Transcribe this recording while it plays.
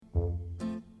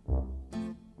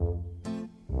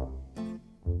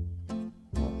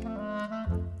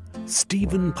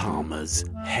Stephen Palmer's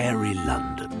Hairy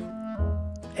London,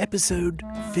 Episode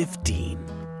 15.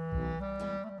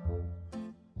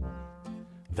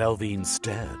 Velveen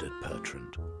stared at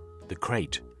Bertrand. The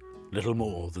crate, little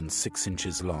more than 6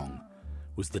 inches long,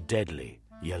 was the deadly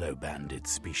yellow-banded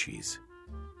species.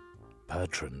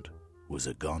 Bertrand was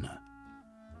a goner.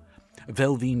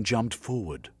 Velveen jumped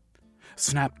forward,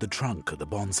 snapped the trunk of the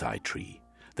bonsai tree,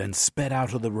 then sped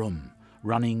out of the room,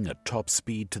 running at top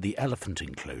speed to the elephant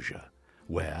enclosure,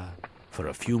 where, for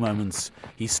a few moments,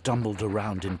 he stumbled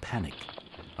around in panic,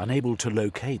 unable to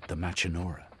locate the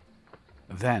Machinora.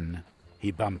 Then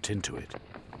he bumped into it.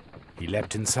 He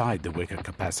leapt inside the wicker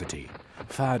capacity,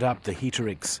 fired up the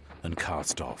heaterix, and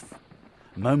cast off.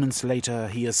 Moments later,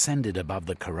 he ascended above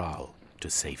the corral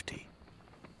to safety.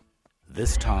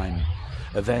 This time,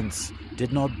 events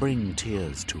did not bring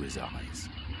tears to his eyes.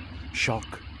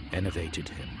 Shock enervated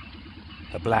him.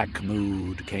 A black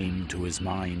mood came to his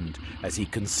mind as he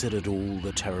considered all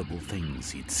the terrible things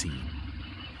he'd seen,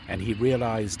 and he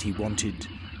realized he wanted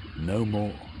no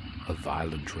more a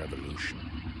violent revolution.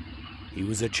 He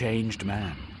was a changed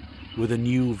man, with a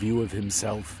new view of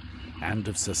himself and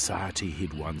of society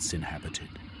he'd once inhabited.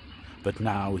 But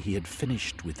now he had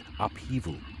finished with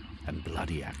upheaval and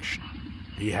bloody action.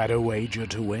 He had a wager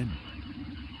to win.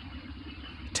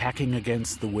 Tacking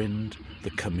against the wind, the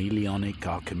chameleonic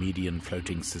Archimedean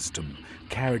floating system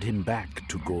carried him back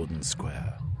to Gordon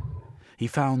Square. He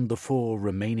found the 4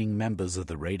 remaining members of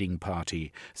the raiding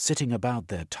party sitting about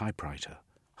their typewriter,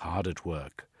 hard at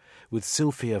work, with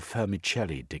Sylvia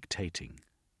Vermicelli dictating.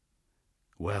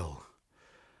 "Well,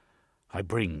 I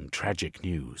bring tragic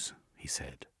news," he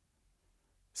said.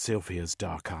 Sylvia's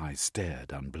dark eyes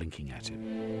stared unblinking at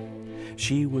him.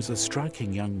 She was a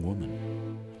striking young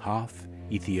woman, half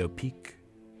Ethiopique,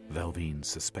 Velveen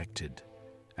suspected,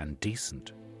 and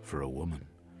decent for a woman,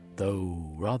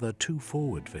 though rather too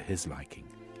forward for his liking.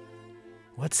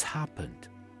 "What's happened?"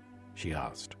 she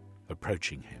asked,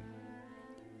 approaching him.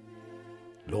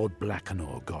 "Lord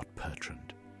Blackanor got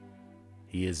Bertrand.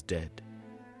 He is dead.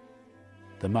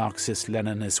 The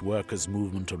Marxist-Leninist workers'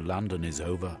 movement of London is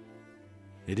over.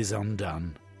 It is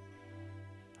undone.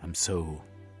 I'm so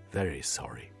very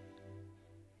sorry."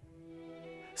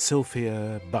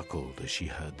 Sylvia buckled as she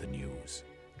heard the news,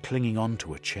 clinging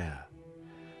onto a chair.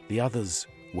 The others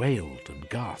wailed and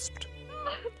gasped.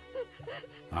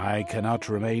 "I cannot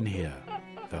remain here,"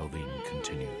 Velveen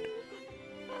continued.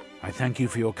 "I thank you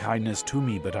for your kindness to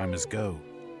me, but I must go.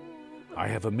 I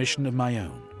have a mission of my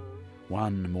own,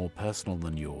 one more personal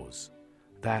than yours,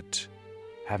 that,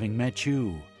 having met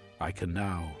you, I can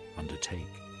now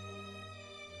undertake.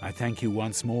 I thank you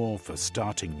once more for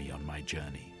starting me on my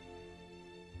journey."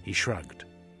 He shrugged.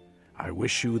 "I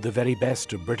wish you the very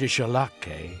best of Britisher luck,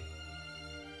 eh?"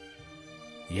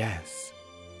 "Yes,"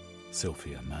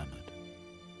 Sylvia murmured.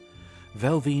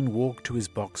 Velveen walked to his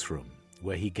box room,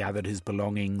 where he gathered his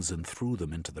belongings and threw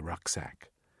them into the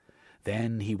rucksack.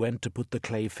 Then he went to put the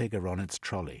clay figure on its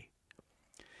trolley.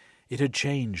 It had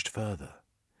changed further.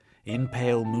 In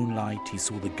pale moonlight he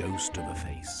saw the ghost of a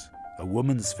face, a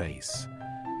woman's face,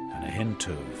 and a hint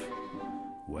of,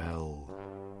 well,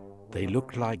 they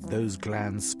looked like those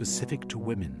glands specific to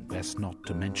women best not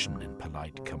to mention in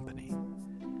polite company.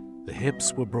 The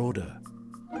hips were broader,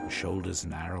 the shoulders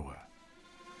narrower,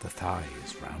 the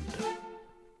thighs rounder.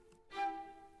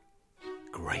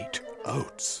 "Great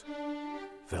oats,"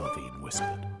 Velveen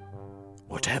whispered.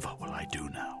 "Whatever will I do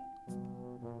now?"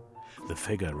 The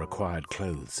figure required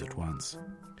clothes at once.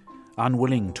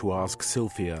 Unwilling to ask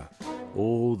Sylvia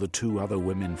or the 2 other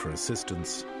women for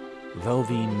assistance,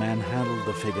 Velveen manhandled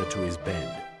the figure to his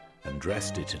bed and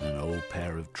dressed it in an old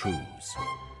pair of trews,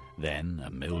 then a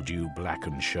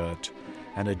mildew-blackened shirt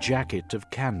and a jacket of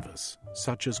canvas,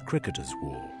 such as cricketers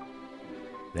wore.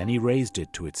 Then he raised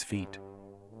it to its feet.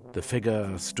 The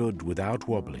figure stood without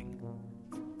wobbling,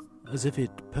 as if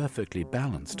it perfectly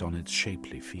balanced on its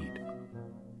shapely feet.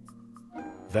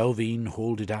 Velveen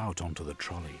hauled it out onto the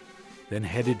trolley, then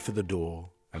headed for the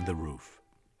door and the roof.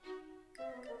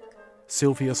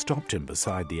 Sylvia stopped him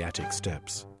beside the attic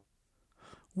steps.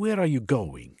 "Where are you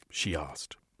going?" she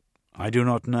asked. "I do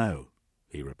not know,"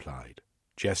 he replied.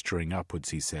 Gesturing upwards,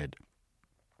 he said,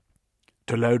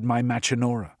 "To load my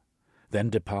Machinora, then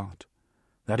depart.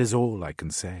 That is all I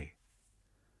can say."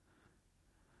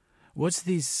 "What's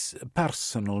this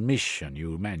personal mission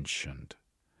you mentioned?"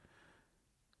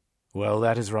 "Well,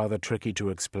 that is rather tricky to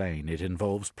explain. It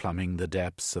involves plumbing the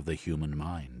depths of the human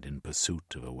mind in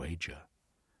pursuit of a wager."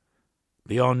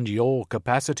 "Beyond your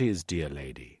capacities, dear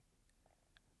lady."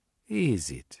 "Is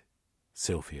it?"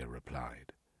 Sylvia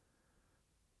replied.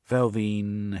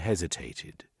 Velveen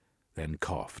hesitated, then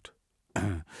coughed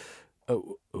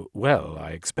Well,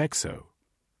 I expect so.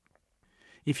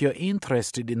 If you're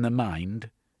interested in the mind,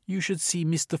 you should see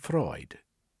Mr. Freud.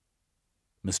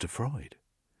 Mr. Freud?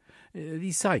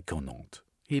 The psychonaut.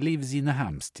 He lives in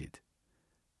Hampstead.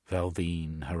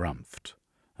 Velveen harumphed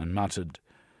and muttered,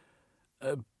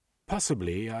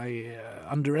 Possibly I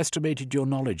underestimated your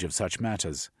knowledge of such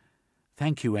matters.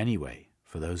 Thank you anyway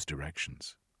for those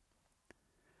directions.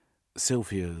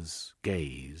 Sylvia's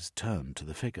gaze turned to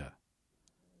the figure.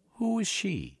 Who is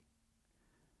she?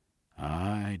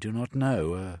 I do not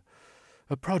know.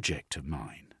 A project of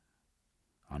mine.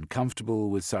 Uncomfortable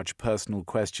with such personal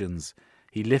questions,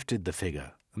 he lifted the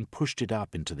figure and pushed it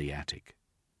up into the attic.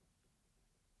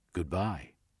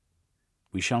 Goodbye.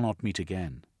 We shall not meet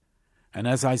again. And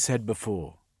as I said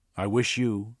before, I wish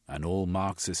you and all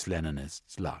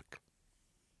Marxist-Leninists luck.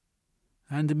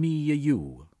 And me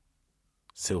you,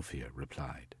 Sylvia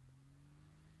replied.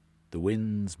 The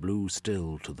winds blew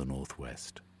still to the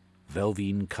northwest.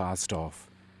 Velveen cast off,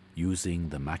 using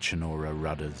the Machinora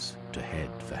rudders to head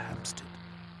for Hampstead.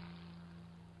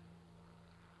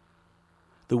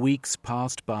 The weeks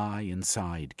passed by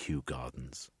inside Kew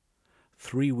Gardens.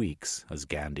 3 weeks, as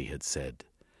Gandhi had said.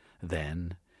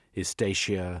 Then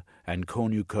Istacia and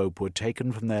Cornucope were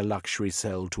taken from their luxury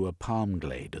cell to a palm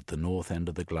glade at the north end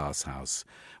of the glasshouse,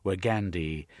 where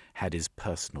Gandhi had his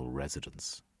personal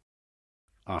residence.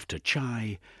 After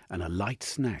chai and a light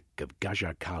snack of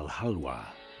gajakal halwa,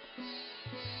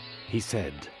 he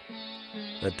said,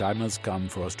 "The time has come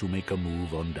for us to make a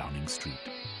move on Downing Street.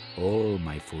 All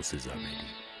my forces are ready."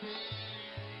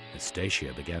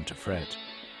 Istacia began to fret.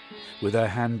 With her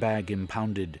handbag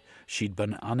impounded, she'd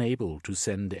been unable to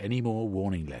send any more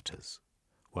warning letters,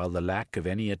 while the lack of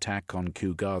any attack on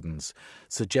Kew Gardens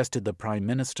suggested the Prime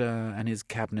Minister and his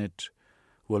cabinet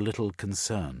were little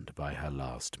concerned by her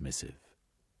last missive.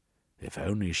 If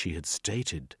only she had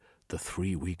stated the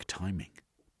 3-week timing.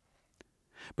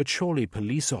 But surely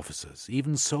police officers,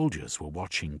 even soldiers, were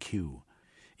watching Kew.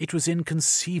 It was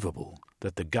inconceivable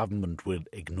that the government would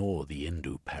ignore the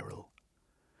Indu peril.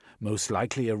 Most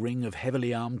likely a ring of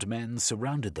heavily armed men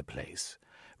surrounded the place,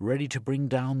 ready to bring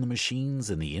down the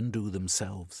machines and the Indu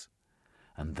themselves.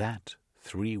 And that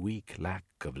 3-week lack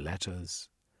of letters.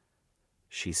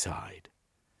 She sighed.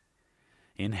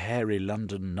 In hairy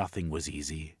London nothing was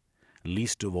easy,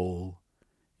 least of all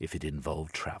if it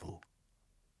involved travel.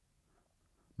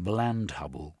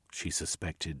 Blandhubble, she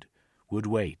suspected, would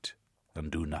wait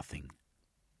and do nothing.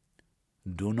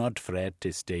 "Do not fret,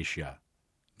 Istacia,"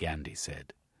 Gandhi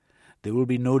said. "There will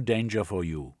be no danger for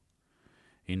you.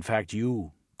 In fact,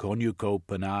 you,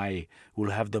 Cornucope, and I will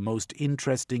have the most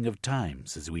interesting of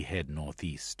times as we head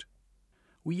northeast."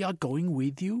 "We are going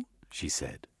with you?" she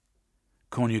said.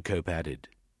 Cornucope added,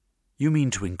 "You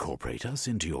mean to incorporate us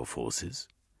into your forces?"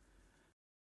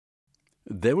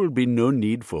 "There will be no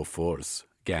need for force,"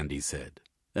 Gandhi said,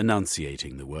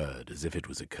 enunciating the word as if it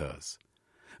was a curse.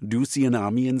 "Do you see an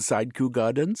army inside Kew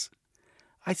Gardens?"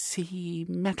 "I see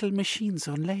metal machines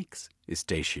on legs,"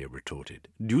 Istacia retorted.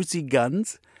 "Do you see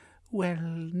guns?" "Well,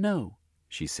 no,"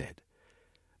 she said.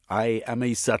 "I am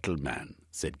a subtle man,"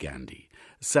 said Gandhi.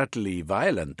 "Subtly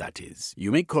violent, that is.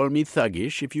 You may call me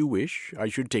thuggish if you wish. I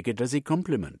should take it as a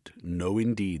compliment. No,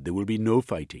 indeed, there will be no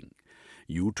fighting.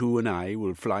 You two and I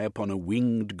will fly upon a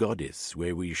winged goddess,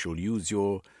 where we shall use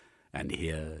your," and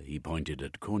here he pointed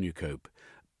at Cornucope,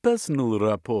 "personal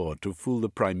rapport to fool the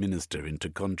Prime Minister into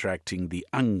contracting the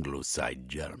Anglocide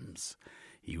germs.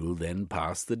 He will then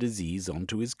pass the disease on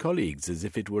to his colleagues as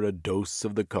if it were a dose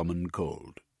of the common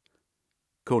cold."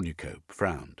 Cornucope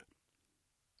frowned.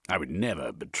 "I would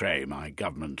never betray my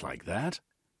government like that."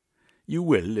 "You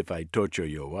will if I torture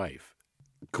your wife."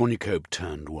 Cornucope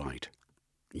turned white.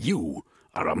 "You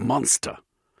are a monster,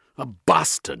 a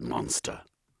bastard monster.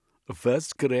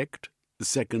 First correct,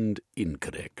 second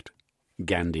incorrect."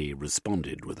 Gandhi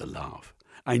responded with a laugh.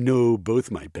 "I know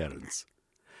both my parents."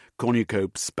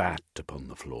 Cornucope spat upon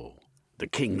the floor. "The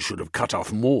king should have cut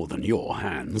off more than your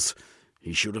hands.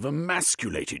 He should have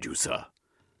emasculated you, sir."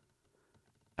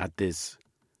 At this,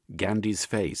 Gandhi's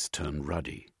face turned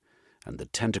ruddy, and the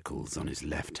tentacles on his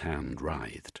left hand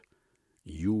writhed.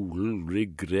 "You will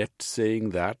regret saying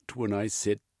that when I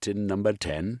sit in number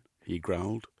 10, he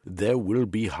growled. "There will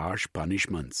be harsh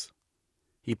punishments."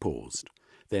 He paused,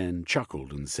 then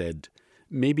chuckled and said,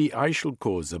 "Maybe I shall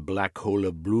cause a black hole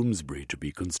of Bloomsbury to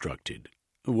be constructed.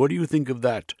 What do you think of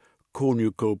that,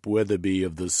 Cornucope Weatherby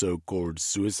of the so-called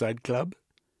Suicide Club?"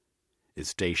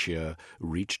 Istacia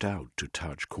reached out to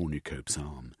touch Cornucope's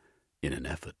arm in an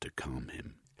effort to calm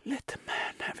him. "Let the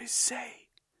man have his say,"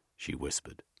 she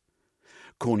whispered.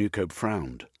 Cornucope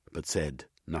frowned, but said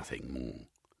nothing more.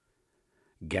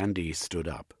 Gandhi stood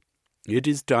up. "It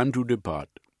is time to depart.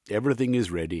 Everything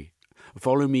is ready.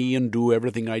 Follow me and do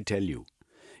everything I tell you.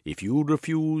 If you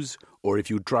refuse, or if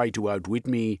you try to outwit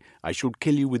me, I shall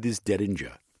kill you with this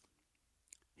derringer."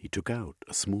 He took out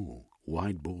a small,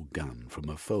 wide-bore gun from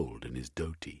a fold in his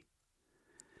dhoti.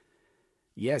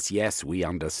 Yes, we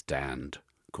understand,"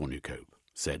 Cornucope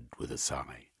said with a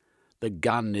sigh. "The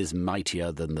gun is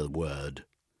mightier than the word."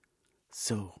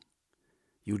 "So,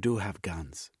 you do have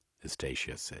guns,"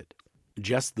 Astacia said.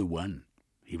 "Just the one,"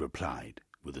 he replied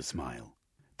with a smile.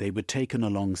 They were taken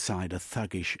alongside a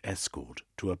thuggish escort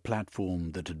to a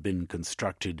platform that had been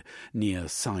constructed near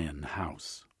Sion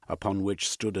House, upon which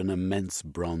stood an immense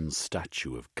bronze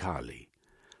statue of Kali,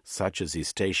 such as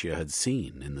Astacia had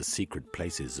seen in the secret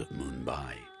places of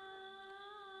Mumbai.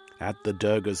 At the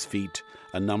Durga's feet,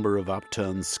 a number of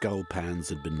upturned skull pans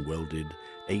had been welded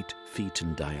 8 feet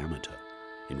in diameter,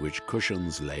 in which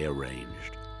cushions lay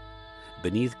arranged.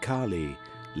 Beneath Kali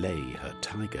lay her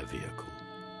tiger vehicle.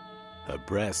 Her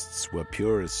breasts were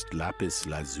purest lapis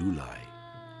lazuli,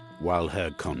 while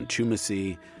her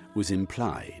contumacy was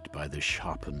implied by the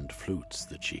sharpened flutes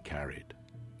that she carried.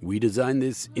 "We designed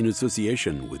this in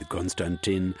association with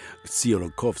Konstantin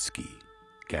Tsiolkovsky,"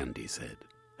 Gandhi said.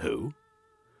 "Who?"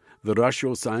 "The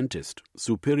Russian scientist,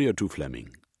 superior to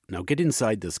Fleming. Now get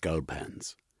inside the skull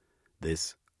pans."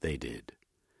 This they did.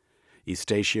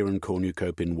 Astacia and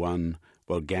Cornucope in one,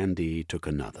 while Gandhi took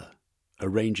another,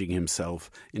 arranging himself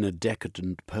in a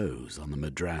decadent pose on the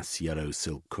Madras yellow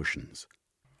silk cushions.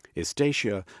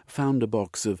 Astacia found a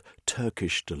box of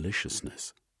Turkish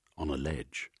deliciousness on a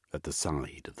ledge at the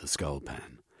side of the skull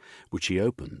pan, which he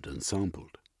opened and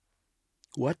sampled.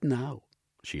 "What now?"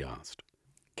 she asked.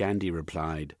 Gandhi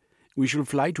replied, "We shall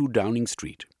fly to Downing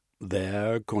Street.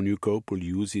 There Cornucope will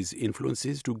use his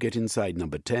influences to get inside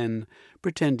number 10,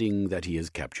 pretending that he has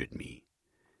captured me."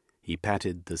 He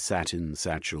patted the satin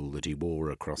satchel that he wore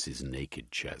across his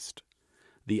naked chest.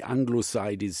 "The Anglo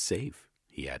side is safe,"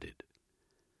 he added.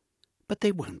 "But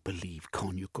they won't believe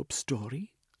Cornucope's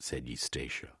story," said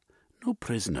Astacia. "No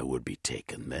prisoner would be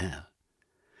taken there."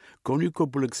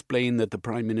 "Cornucope will explain that the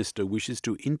Prime Minister wishes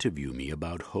to interview me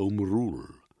about Home Rule,"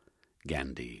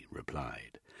 Gandhi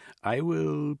replied. "I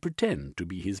will pretend to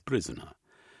be his prisoner.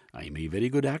 I am a very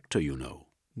good actor, you know.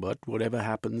 But whatever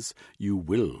happens, you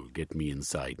will get me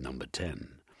inside number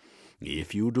 10.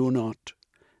 If you do not—"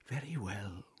 "Very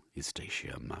well,"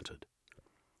 Astacia muttered.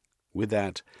 With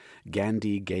that,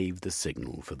 Gandhi gave the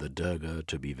signal for the Durga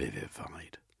to be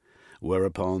vivified,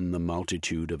 whereupon the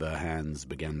multitude of her hands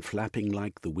began flapping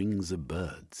like the wings of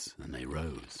birds, and they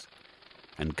rose.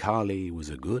 And Kali was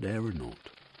a good aeronaut,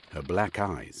 her black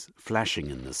eyes flashing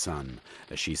in the sun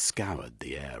as she scoured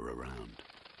the air around.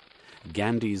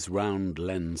 Gandhi's round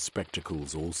lens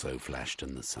spectacles also flashed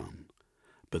in the sun,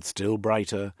 but still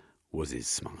brighter was his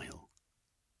smile.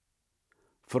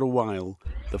 For a while,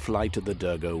 the flight of the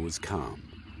Durga was calm,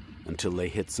 until they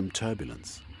hit some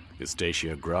turbulence.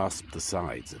 Astacia grasped the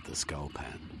sides of the skull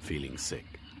pan, feeling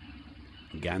sick.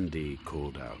 Gandhi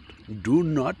called out, "Do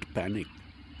not panic."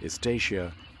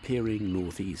 Astacia, peering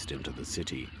northeast into the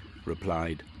city,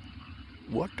 replied,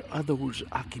 "What are those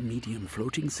Archimedean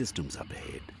floating systems up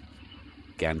ahead?"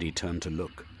 Gandhi turned to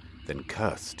look, then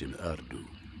cursed in Urdu.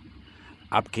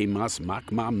 "Apke mas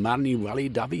makma marni wali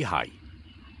davi hai."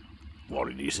 "What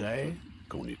did he say?"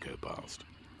 Cornucope asked.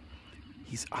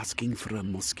 "He's asking for a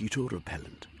mosquito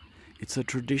repellent. It's a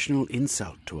traditional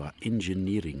insult to our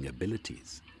engineering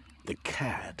abilities. The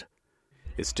cad."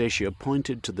 Astacia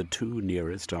pointed to the 2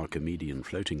 nearest Archimedean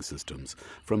floating systems,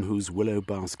 from whose willow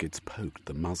baskets poked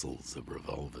the muzzles of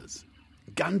revolvers.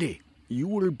 "Gandhi, you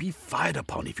will be fired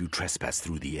upon if you trespass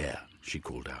through the air," she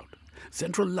called out.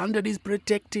 "Central London is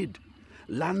protected.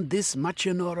 Land this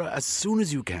Machinora as soon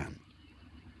as you can."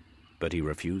 But he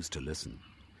refused to listen,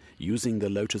 using the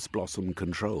Lotus Blossom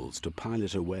controls to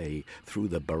pilot a way through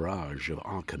the barrage of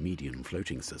Archimedean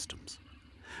floating systems.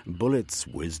 Bullets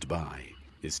whizzed by.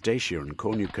 Astacia and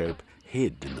Cornucope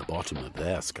hid in the bottom of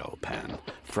their skull pan,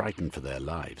 frightened for their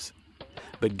lives.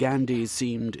 But Gandhi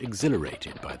seemed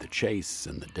exhilarated by the chase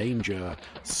and the danger,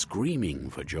 screaming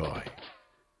for joy.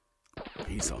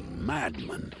 "He's a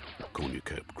madman,"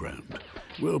 Cornucope groaned.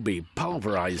 "We'll be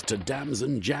pulverized to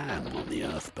damson jam on the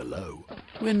earth below."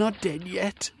 "We're not dead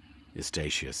yet,"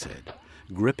 Astacia said,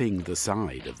 gripping the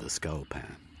side of the skull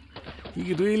pan.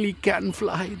 "He really can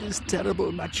fly, this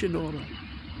terrible Machinora."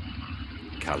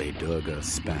 Kali Durga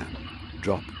span,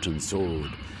 dropped and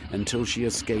soared, until she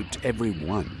escaped every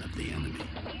one of the enemy.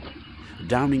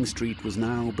 Downing Street was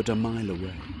now but a mile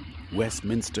away,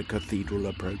 Westminster Cathedral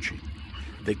approaching,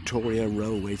 Victoria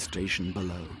Railway Station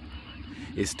below.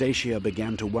 Eustacia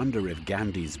began to wonder if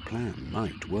Gandy's plan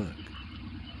might work.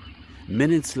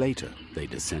 Minutes later, they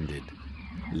descended,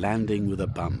 landing with a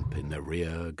bump in the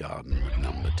rear garden of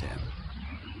number 10.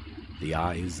 The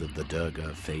eyes of the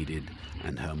Durga faded,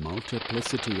 and her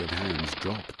multiplicity of hands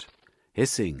dropped,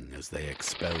 hissing as they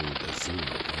expelled azure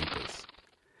vapours.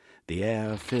 The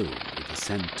air filled with the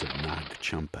scent of Nag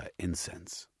Champa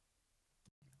incense.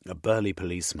 A burly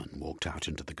policeman walked out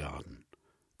into the garden,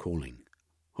 calling,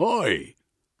 "Hoi!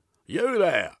 You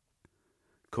there!"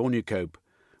 Cornucope,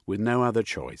 with no other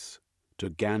choice,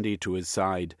 took Gandy to his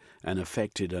side and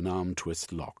effected an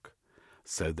arm-twist lock,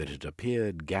 so that it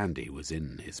appeared Gandy was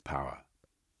in his power.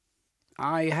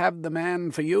 "I have the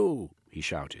man for you," he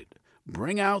shouted.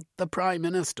 "Bring out the Prime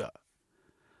Minister."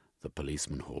 The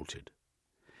policeman halted.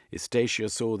 Eustacia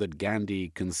saw that Gandy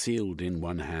concealed in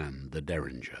one hand the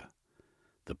derringer.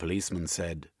 The policeman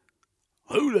said,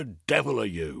 "Who the devil are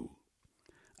you?"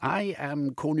 "I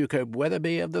am Cornucope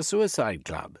Weatherby of the Suicide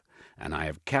Club, and I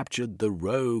have captured the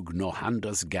rogue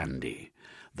Mohandas Gandy,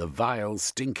 the vile,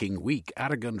 stinking, weak,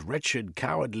 arrogant, wretched,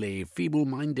 cowardly,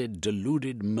 feeble-minded,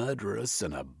 deluded, murderous,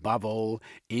 and above all,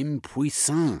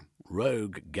 impuissant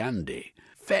rogue Gandy.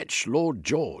 Fetch Lord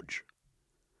George."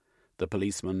 The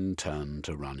policeman turned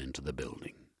to run into the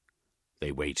building.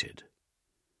 They waited.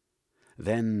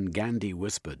 Then Gandy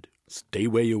whispered, "Stay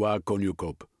where you are,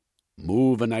 Cornucope.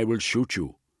 Move and I will shoot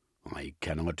you. I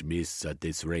cannot miss at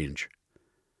this range."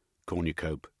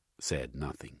 Cornucope said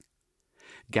nothing.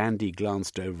 Gandy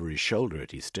glanced over his shoulder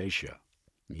at Eustacia.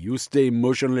 "You stay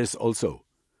motionless also."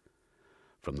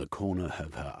 From the corner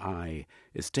of her eye,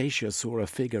 Eustacia saw a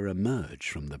figure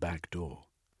emerge from the back door.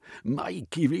 "My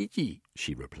Kiriti,"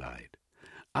 she replied.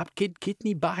 "Up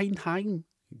kidney behind heim."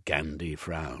 Gandy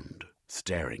frowned,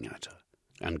 staring at her,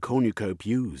 and Cornucope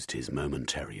used his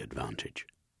momentary advantage.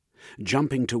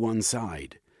 Jumping to one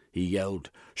side, he yelled,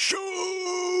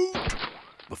 "Shoot!"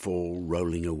 before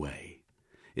rolling away.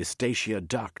 Eustacia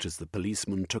ducked as the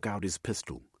policeman took out his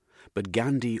pistol, but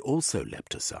Gandy also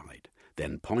leapt aside,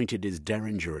 then pointed his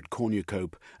derringer at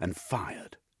Cornucope and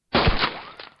fired.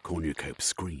 Cornucope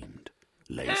screamed,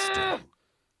 lay still.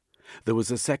 There was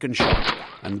a second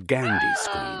shot, and Gandy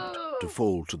screamed, to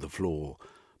fall to the floor,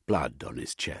 blood on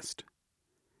his chest.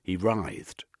 He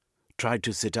writhed, tried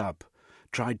to sit up,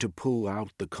 tried to pull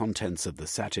out the contents of the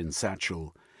satin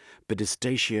satchel, but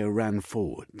Eustacia ran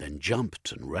forward, then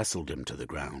jumped and wrestled him to the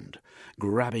ground,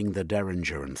 grabbing the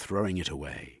derringer and throwing it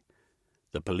away.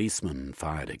 The policeman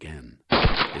fired again.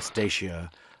 Eustacia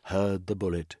heard the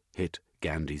bullet hit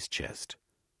Gandy's chest.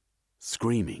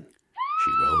 Screaming,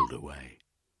 she rolled away.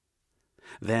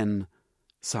 Then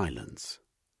silence.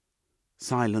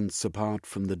 Silence apart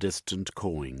from the distant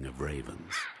cawing of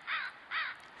ravens.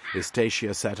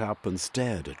 Eustacia sat up and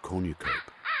stared at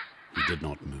Cornucope. He did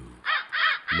not move.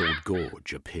 Lord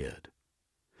Gorge appeared.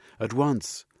 At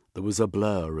once there was a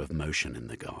blur of motion in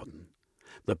the garden.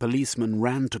 The policeman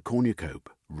ran to Cornucope,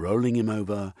 rolling him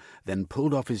over, then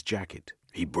pulled off his jacket.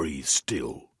 "He breathes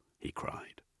still," he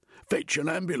cried. "Fetch an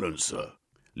ambulance, sir."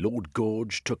 Lord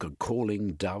Gorge took a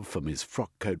calling dove from his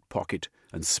frock-coat pocket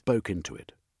and spoke into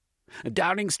it.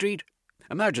 "Downing Street?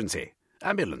 Emergency!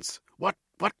 Ambulance! What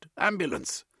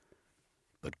ambulance?"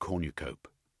 But Cornucope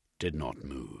did not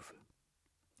move.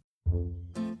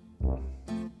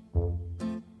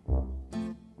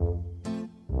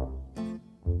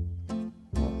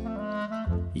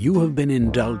 You have been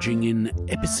indulging in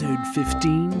episode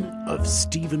 15 of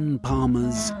Stephen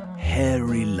Palmer's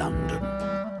Hairy London,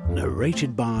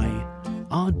 narrated by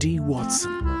R.D.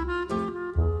 Watson.